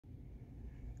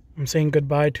I'm saying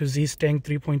goodbye to Mustang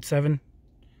 3.7.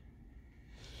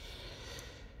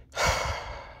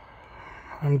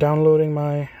 I'm downloading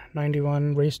my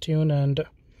 91 race tune and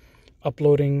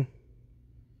uploading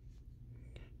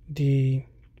the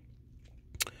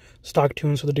stock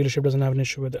tune so the dealership doesn't have an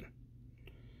issue with it.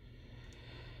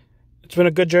 It's been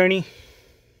a good journey,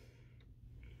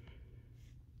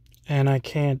 and I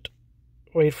can't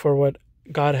wait for what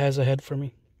God has ahead for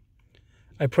me.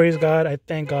 I praise God. I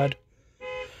thank God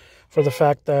for the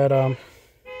fact that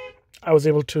I was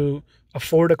able to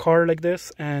afford a car like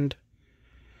this, and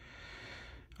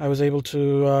I was able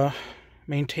to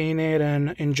maintain it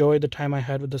and enjoy the time I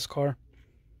had with this car.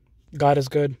 God is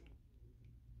good.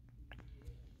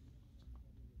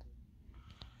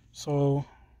 So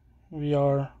we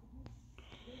are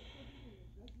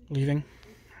leaving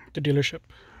the dealership.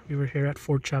 We were here at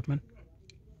Fort Chapman.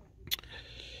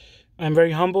 I'm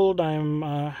very humbled.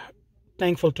 I'm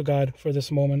thankful to God for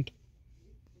this moment.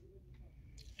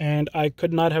 And I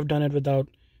could not have done it without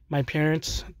my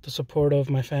parents, the support of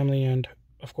my family, and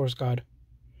of course God.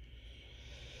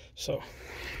 So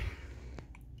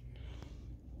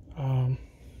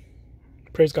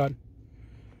praise God.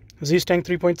 Mustang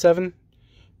 3.7,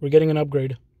 we're getting an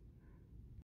upgrade.